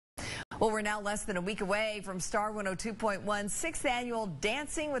Well, we're now less than a week away from Star 102.1's 6th annual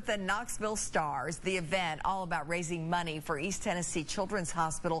Dancing with the Knoxville Stars, the event all about raising money for East Tennessee Children's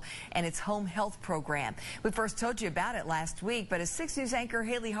Hospital and its home health program. We first told you about it last week, but as 6 News anchor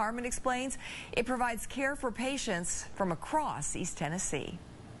Haley Harmon explains, it provides care for patients from across East Tennessee.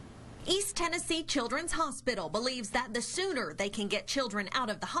 East Tennessee Children's Hospital believes that the sooner they can get children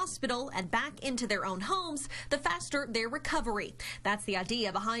out of the hospital and back into their own homes, the faster their recovery. That's the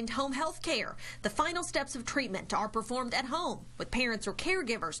idea behind home health care. The final steps of treatment are performed at home, with parents or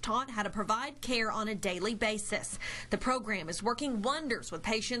caregivers taught how to provide care on a daily basis. The program is working wonders with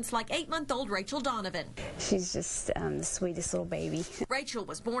patients like 8-month-old Rachel Donovan. She's just the sweetest little baby. Rachel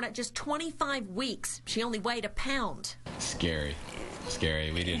was born at just 25 weeks. She only weighed a pound. Scary.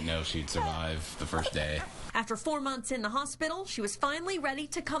 We didn't know she'd survive the first day. After 4 months in the hospital, she was finally ready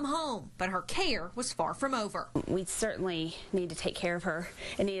to come home, but her care was far from over. We certainly need to take care of her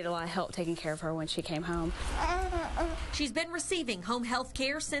and needed a lot of help taking care of her when she came home. She's been receiving home health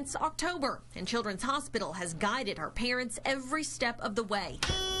care since October, and Children's Hospital has guided her parents every step of the way,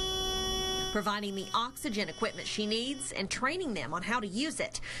 providing the oxygen equipment she needs and training them on how to use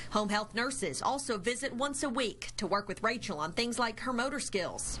it. Home health nurses also visit once a week to work with Rachel on things like her motor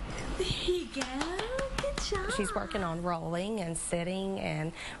skills. There you go. Good job. She's working on rolling and sitting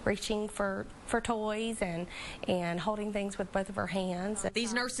and reaching for toys and holding things with both of her hands.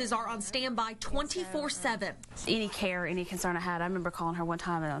 These nurses are on standby 24/7. Any care, any concern I had, I remember calling her one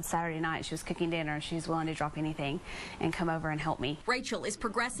time on Saturday night. She was cooking dinner and she was willing to drop anything and come over and help me. Rachel is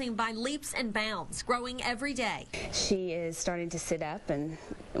progressing by leaps and bounds, growing every day. She is starting to sit up and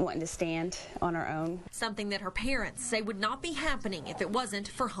wanting to stand on her own. Something that her parents say would not be happening if it wasn't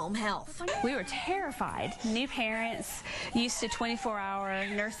for home health. We were terrified. New parents, used to 24-hour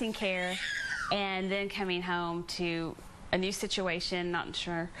nursing care, and then coming home to a new situation, not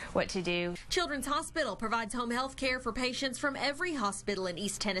sure what to do. Children's Hospital provides home health care for patients from every hospital in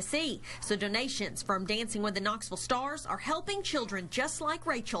East Tennessee. So donations from Dancing with the Knoxville Stars are helping children just like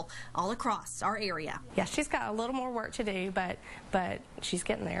Rachel all across our area. Yeah, she's got a little more work to do, but she's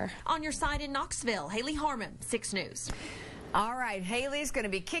getting there. On your side in Knoxville, Haley Harmon, 6 News. All right, Haley's going to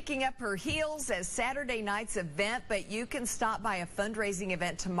be kicking up her heels as Saturday night's event, but you can stop by a fundraising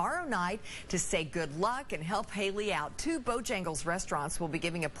event tomorrow night to say good luck and help Haley out. 2 Bojangles restaurants will be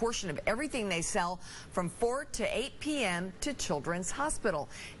giving a portion of everything they sell from 4 to 8 p.m. to Children's Hospital.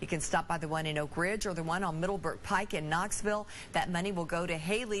 You can stop by the one in Oak Ridge or the one on Middlebrook Pike in Knoxville. That money will go to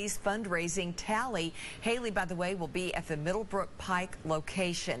Haley's fundraising tally. Haley, by the way, will be at the Middlebrook Pike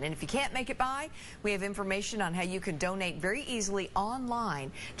location. And if you can't make it by, we have information on how you can donate very easily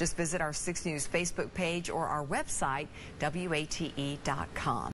online. Just visit our 6 News Facebook page or our website, WATE.com.